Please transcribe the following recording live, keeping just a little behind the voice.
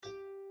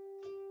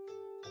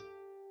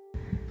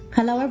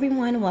Hello,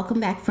 everyone. Welcome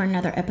back for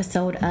another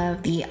episode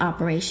of the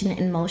Operation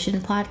in Motion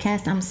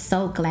podcast. I'm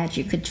so glad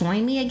you could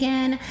join me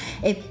again.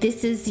 If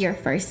this is your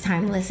first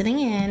time listening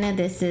in,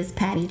 this is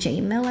Patty J.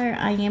 Miller.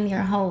 I am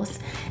your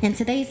host. In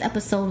today's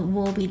episode,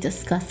 we'll be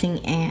discussing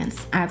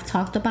ants. I've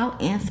talked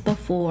about ants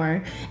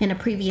before in a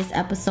previous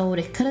episode.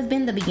 It could have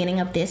been the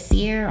beginning of this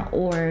year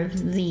or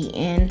the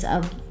end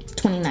of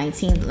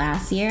 2019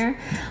 last year,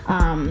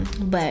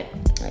 but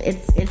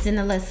it's in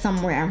the list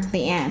somewhere,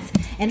 the ants.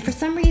 And for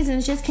some reason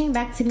it just came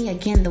back to me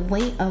again, the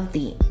weight of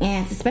the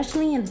ants,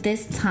 especially in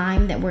this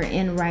time that we're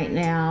in right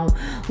now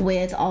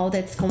with all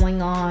that's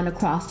going on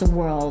across the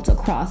world,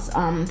 across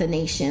the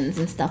nations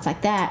and stuff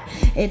like that.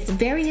 It's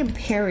very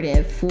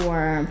imperative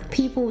for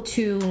people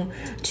to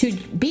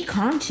be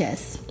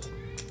conscious,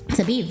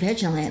 to be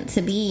vigilant,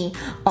 to be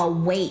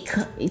awake,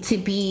 to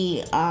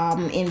be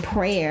in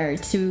prayer,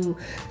 to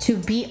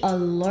be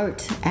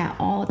alert at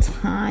all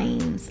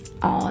times.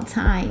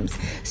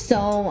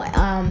 So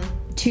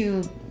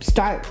to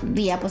start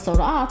the episode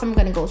off, I'm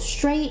going to go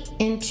straight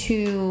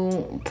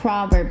into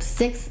Proverbs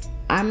 6.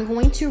 I'm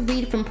going to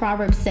read from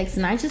Proverbs 6,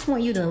 and I just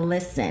want you to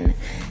listen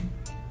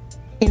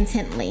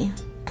intently.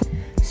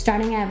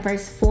 Starting at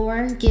verse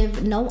 4,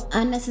 give no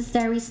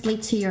unnecessary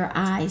sleep to your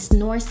eyes,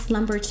 nor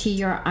slumber to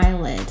your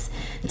eyelids.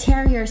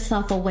 Tear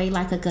yourself away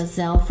like a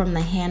gazelle from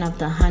the hand of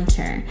the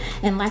hunter,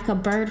 and like a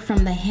bird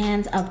from the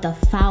hands of the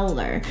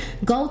fowler.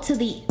 Go to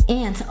the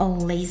ant, O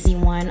lazy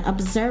one,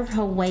 observe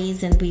her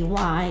ways and be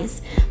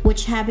wise,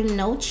 which having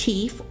no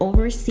chief,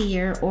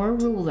 overseer, or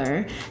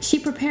ruler, she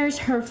prepares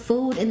her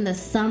food in the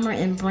summer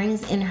and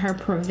brings in her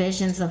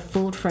provisions of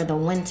food for the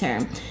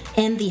winter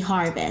and the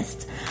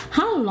harvest.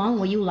 How long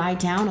will you lie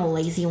down, O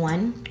lazy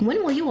one?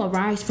 When will you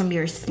arise from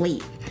your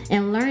sleep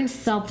and learn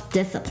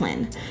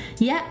self-discipline?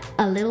 Yet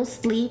a little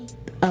sleep,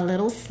 a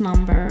little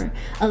slumber,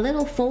 a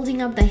little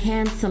folding of the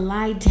hands to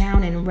lie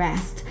down and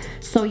rest.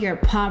 So your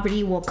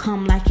poverty will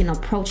come like an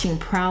approaching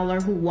prowler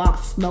who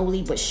walks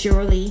slowly but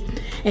surely,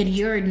 and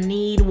your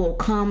need will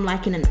come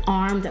like an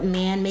armed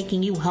man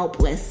making you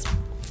helpless.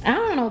 I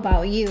don't know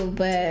about you,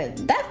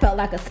 but that felt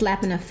like a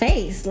slap in the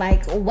face.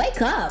 Like,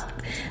 wake up.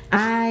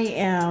 I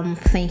am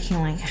thinking,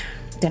 like,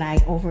 did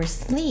I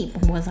oversleep?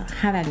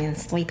 Have I been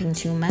sleeping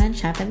too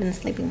much? Have I been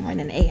sleeping more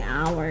than 8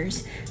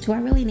 hours? Do I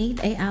really need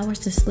 8 hours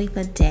to sleep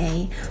a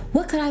day?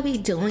 What could I be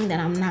doing that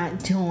I'm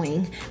not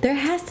doing? There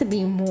has to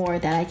be more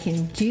that I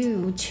can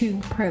do to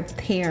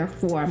prepare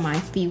for my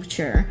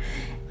future.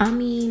 I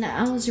mean,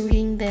 I was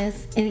reading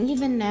this, and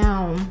even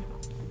now,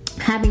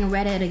 having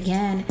read it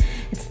again,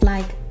 it's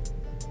like,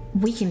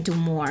 we can do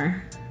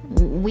more.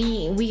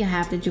 We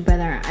have to do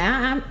better.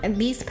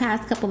 These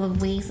past couple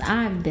of weeks,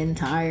 I've been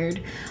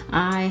tired.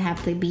 I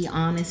have to be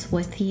honest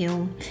with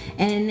you,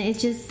 and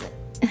it's just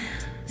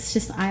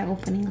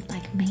eye-opening. It's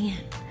like, man.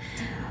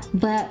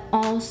 But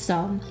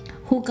also,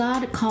 who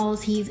God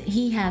calls,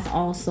 he has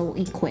also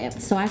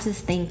equipped. So I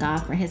just thank God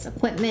for his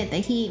equipment,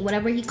 that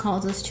whatever he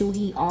calls us to,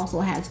 he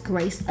also has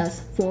graced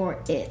us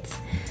for it.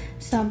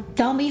 So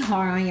don't be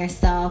hard on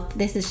yourself.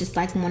 This is just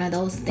like one of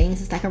those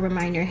things. It's like a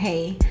reminder,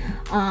 hey,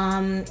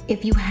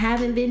 if you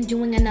haven't been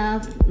doing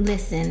enough,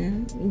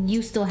 listen,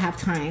 you still have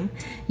time.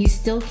 You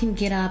still can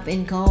get up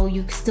and go.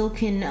 You still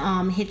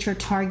can hit your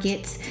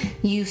targets.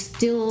 You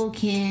still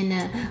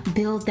can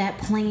build that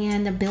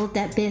plan, build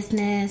that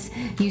business.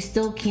 You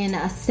still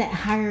can set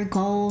higher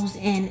goals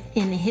and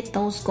hit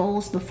those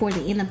goals before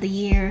the end of the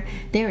year.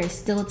 There is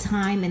still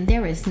time, and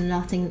there is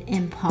nothing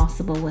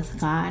impossible with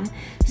God.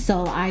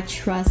 So I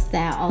trust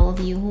that all of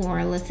you who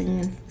are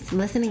listening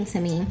to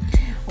me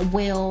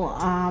will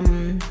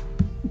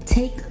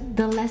take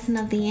the lesson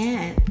of the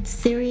ant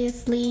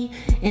seriously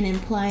and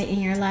apply it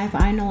in your life.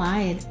 I know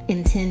I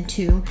intend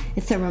to.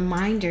 It's a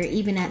reminder,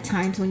 even at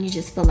times when you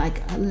just feel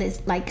like I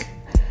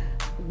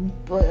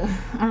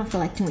don't feel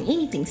like doing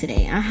anything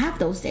today. I have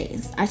those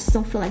days. I just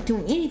don't feel like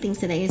doing anything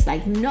today. It's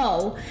like,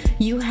 no,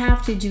 you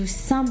have to do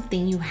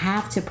something. You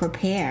have to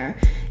prepare.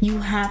 You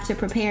have to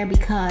prepare,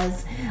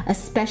 because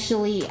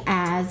especially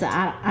as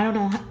I don't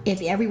know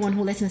if everyone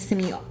who listens to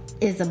me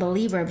is a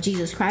believer of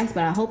Jesus Christ,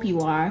 but I hope you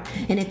are.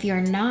 And if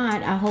you're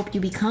not, I hope you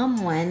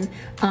become one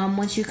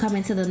once you come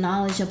into the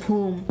knowledge of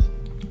who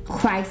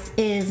Christ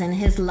is and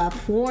his love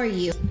for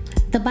you.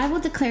 The Bible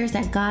declares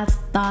that God's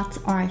thoughts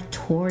are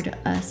toward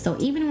us. So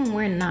even when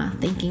we're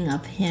not thinking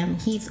of him,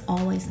 he's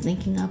always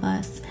thinking of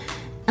us.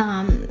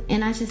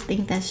 And I just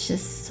think that's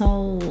just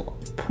so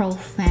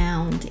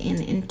profound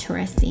and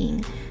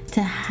interesting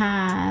to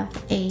have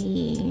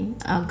a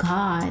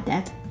God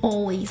that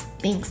always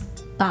thinks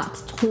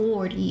thoughts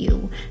toward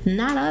you,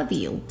 not of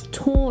you,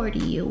 toward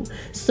you.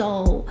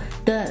 So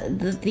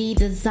the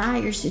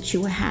desires that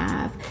you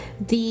have,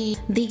 the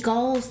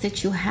goals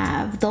that you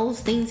have,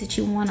 those things that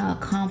you want to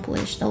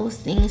accomplish, those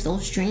things,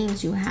 those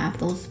dreams you have,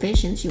 those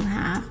visions you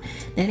have,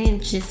 they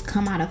didn't just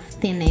come out of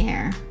thin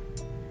air.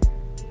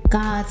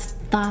 God's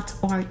thoughts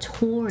are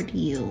toward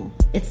you.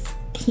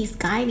 He's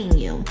guiding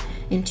you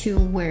into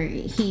where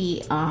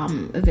he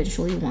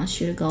eventually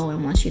wants you to go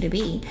and wants you to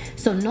be.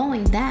 So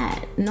knowing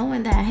that,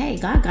 hey,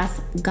 God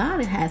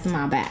has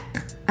my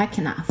back. I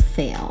cannot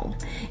fail.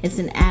 It's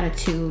an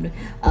attitude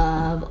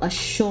of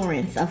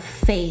assurance, of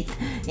faith.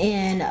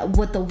 And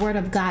what the Word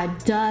of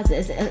God does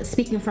is,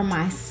 speaking for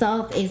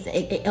myself, is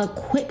it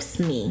equips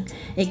me.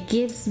 It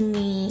gives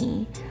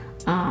me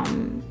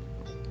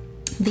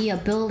the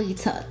ability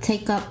to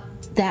take up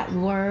that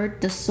word,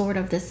 the sword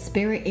of the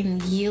Spirit,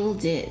 and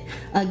yield it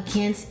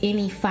against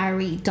any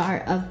fiery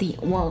dart of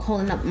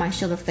holding up my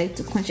shield of faith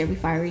to quench every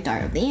fiery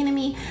dart of the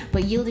enemy,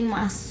 but yielding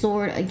my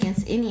sword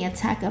against any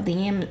attack of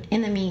the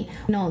enemy,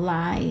 no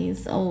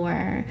lies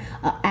or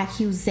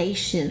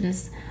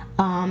accusations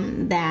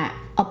that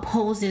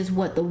opposes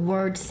what the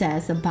word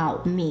says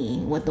about me,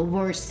 what the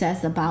word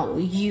says about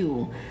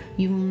you.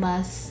 You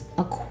must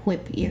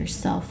equip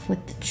yourself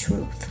with the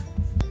truth.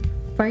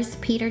 1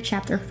 Peter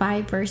chapter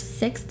 5 verse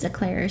 6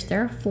 declares,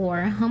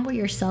 "Therefore, humble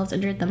yourselves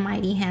under the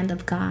mighty hand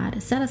of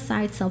God. Set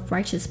aside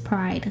self-righteous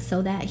pride,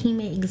 so that he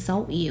may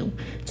exalt you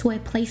to a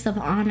place of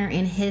honor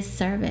in his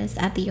service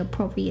at the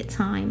appropriate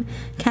time,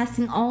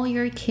 casting all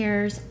your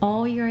cares,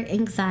 all your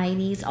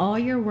anxieties, all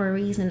your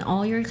worries, and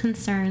all your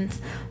concerns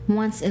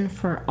once and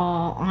for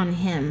all on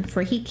him,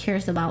 for he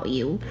cares about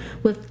you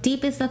with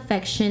deepest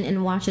affection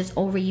and watches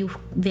over you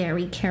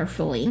very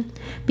carefully.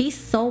 Be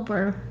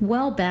sober,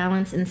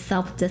 well-balanced, and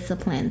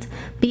self-disciplined.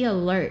 Be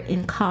alert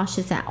and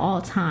cautious at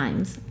all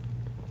times.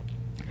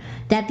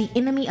 That the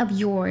enemy of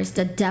yours,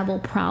 the devil,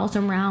 prowls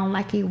around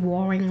like a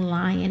roaring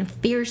lion,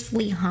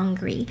 fiercely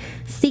hungry,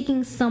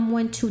 seeking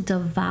someone to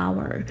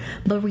devour.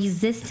 But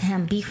resist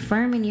him. Be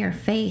firm in your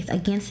faith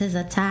against his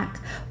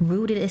attack,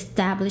 rooted,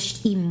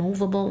 established,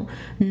 immovable,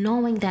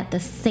 knowing that the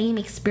same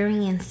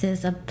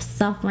experiences of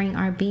suffering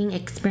are being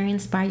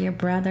experienced by your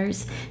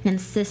brothers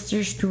and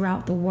sisters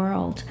throughout the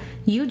world.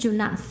 You do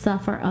not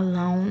suffer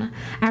alone.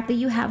 After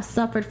you have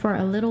suffered for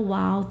a little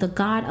while, the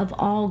God of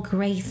all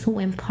grace, who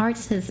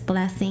imparts his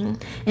blessing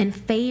and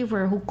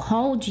favor, who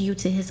called you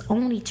to his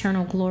own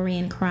eternal glory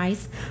in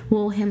Christ,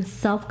 will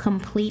himself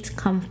complete,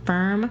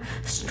 confirm,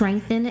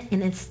 strengthen,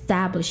 and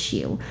establish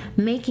you,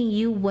 making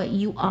you what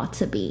you ought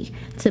to be.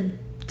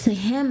 To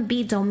him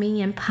be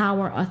dominion,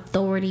 power,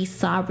 authority,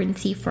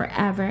 sovereignty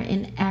forever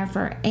and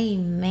ever.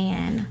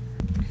 Amen.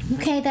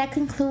 Okay, that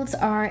concludes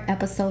our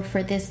episode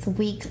for this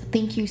week.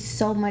 Thank you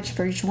so much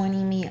for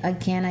joining me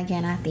again.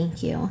 I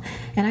thank you.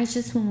 And I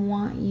just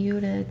want you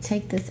to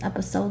take this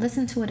episode,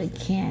 listen to it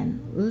again,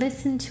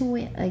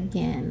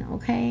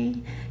 okay?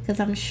 Because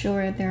I'm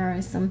sure there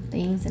are some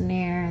things in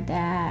there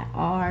that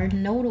are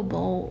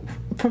notable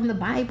from the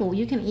Bible.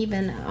 You can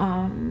even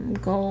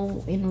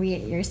go and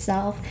read it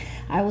yourself.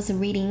 I was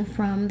reading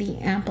from the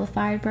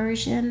Amplified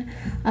version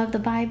of the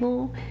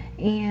Bible,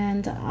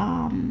 and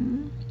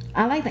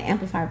I like the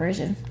Amplified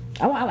version.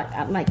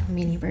 I like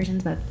many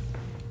versions, but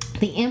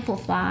the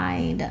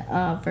Amplified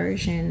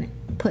version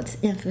puts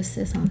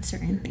emphasis on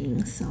certain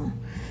things. So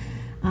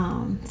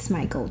it's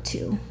my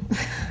go-to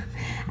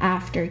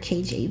after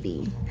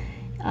KJV.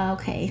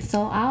 Okay,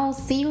 so I'll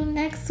see you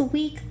next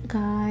week,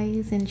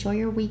 guys. Enjoy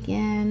your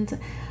weekend.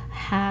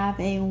 Have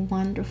a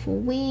wonderful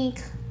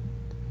week.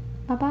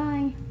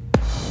 Bye-bye.